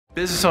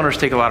Business owners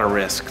take a lot of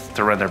risks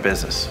to run their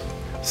business.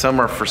 Some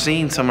are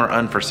foreseen, some are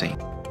unforeseen.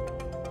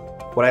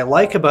 What I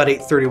like about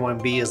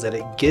 831B is that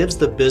it gives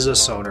the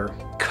business owner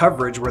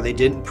coverage where they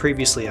didn't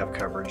previously have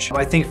coverage.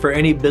 I think for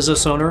any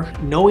business owner,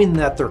 knowing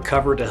that they're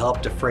covered to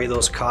help defray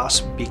those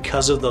costs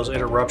because of those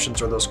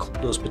interruptions or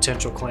those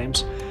potential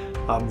claims,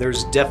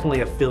 there's definitely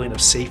a feeling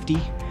of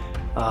safety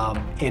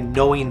in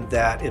knowing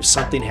that if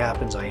something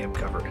happens, I am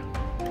covered.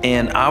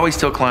 And I always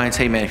tell clients,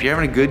 hey man, if you're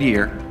having a good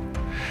year,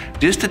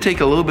 just to take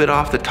a little bit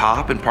off the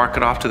top and park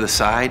it off to the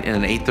side in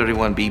an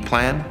 831B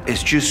plan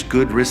is just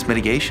good risk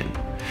mitigation.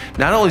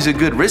 Not only is it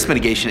good risk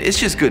mitigation, it's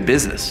just good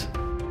business.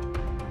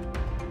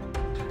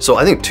 So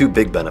I think two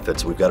big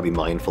benefits we've got to be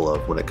mindful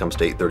of when it comes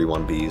to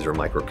 831Bs or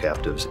micro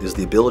captives is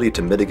the ability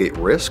to mitigate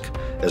risk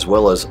as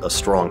well as a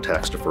strong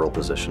tax deferral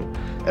position.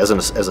 As a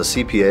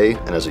CPA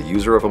and as a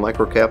user of a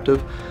micro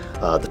captive,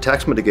 the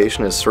tax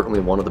mitigation is certainly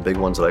one of the big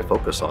ones that I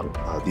focus on.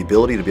 The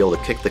ability to be able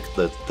to kick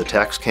the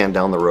tax can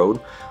down the road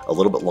a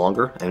little bit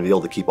longer and be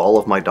able to keep all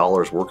of my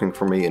dollars working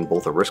for me in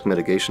both a risk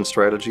mitigation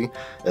strategy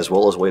as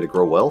well as a way to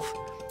grow wealth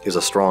is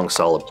a strong,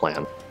 solid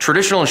plan.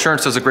 Traditional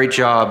insurance does a great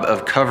job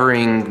of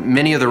covering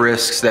many of the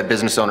risks that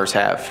business owners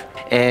have.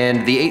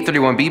 And the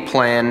 831B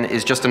plan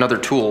is just another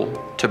tool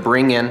to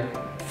bring in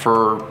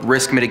for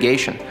risk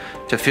mitigation,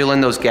 to fill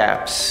in those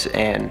gaps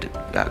and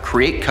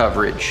create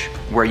coverage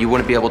where you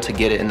wouldn't be able to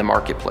get it in the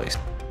marketplace.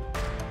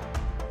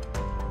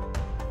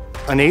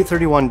 An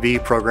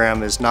 831B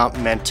program is not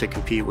meant to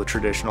compete with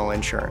traditional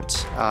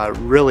insurance.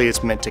 Really,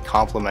 it's meant to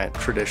complement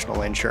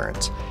traditional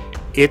insurance.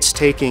 It's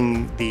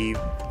taking the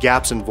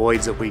gaps and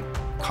voids that we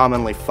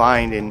commonly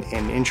find in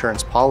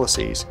insurance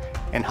policies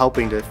and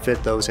helping to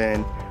fit those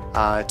in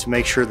to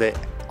make sure that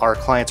our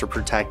clients are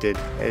protected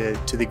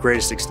to the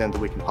greatest extent that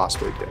we can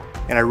possibly do.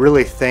 And I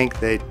really think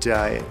that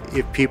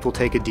if people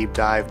take a deep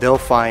dive, they'll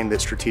find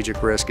that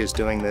strategic risk is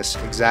doing this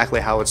exactly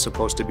how it's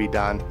supposed to be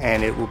done,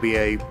 and it will be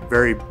a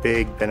very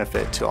big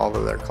benefit to all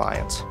of their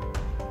clients.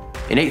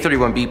 An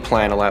 831B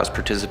plan allows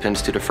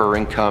participants to defer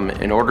income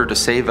in order to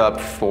save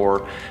up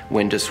for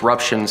when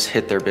disruptions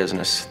hit their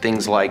business,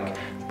 things like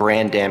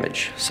brand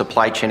damage,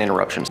 supply chain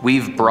interruptions.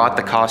 We've brought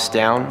the cost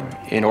down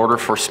in order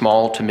for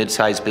small to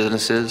mid-sized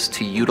businesses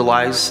to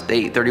utilize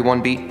the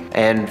 831B,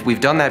 and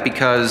we've done that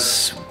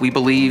because we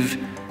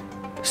believe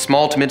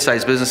small to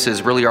mid-sized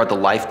businesses really are the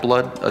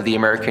lifeblood of the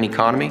American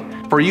economy.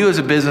 For you as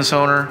a business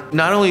owner,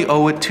 not only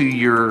owe it to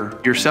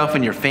yourself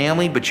and your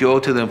family, but you owe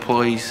it to the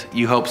employees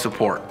you help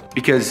support,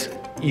 because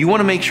you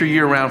want to make sure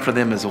you're around for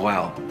them as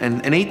well.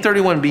 And an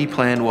 831B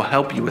plan will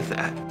help you with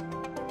that.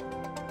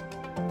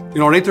 You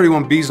know, an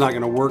 831B is not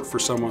going to work for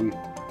someone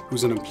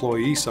who's an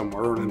employee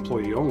somewhere or an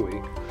employee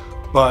only,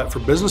 but for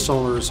business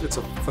owners, it's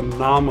a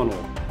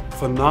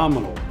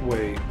phenomenal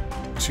way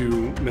to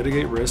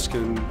mitigate risk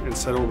and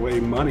set away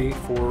money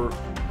for,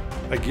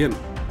 again,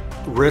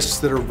 risks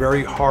that are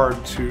very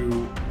hard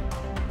to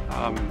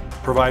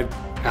provide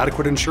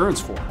adequate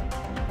insurance for.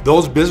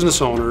 Those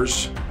business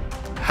owners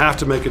have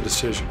to make a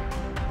decision.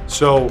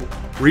 So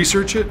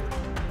research it,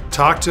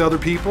 talk to other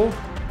people,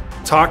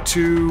 talk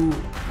to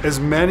as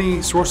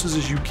many sources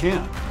as you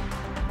can.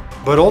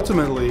 But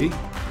ultimately,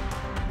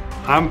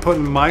 I'm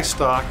putting my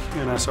stock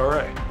in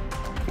SRA.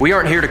 We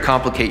aren't here to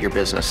complicate your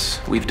business.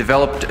 We've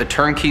developed a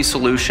turnkey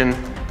solution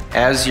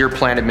as your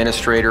plan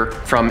administrator.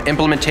 From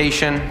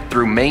implementation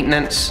through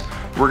maintenance,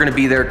 we're going to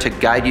be there to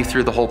guide you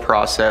through the whole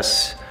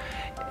process.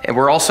 And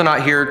we're also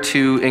not here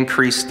to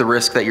increase the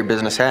risk that your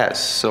business has.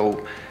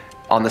 So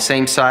on the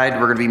same side,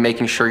 we're going to be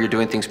making sure you're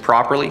doing things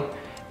properly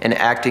and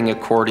acting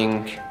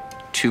according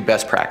to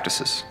best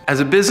practices. As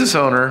a business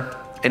owner,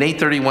 an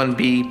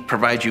 831B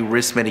provides you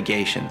risk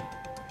mitigation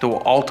that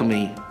will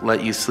ultimately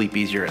let you sleep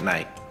easier at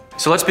night.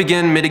 So let's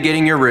begin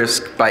mitigating your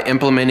risk by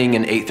implementing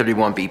an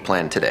 831B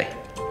plan today.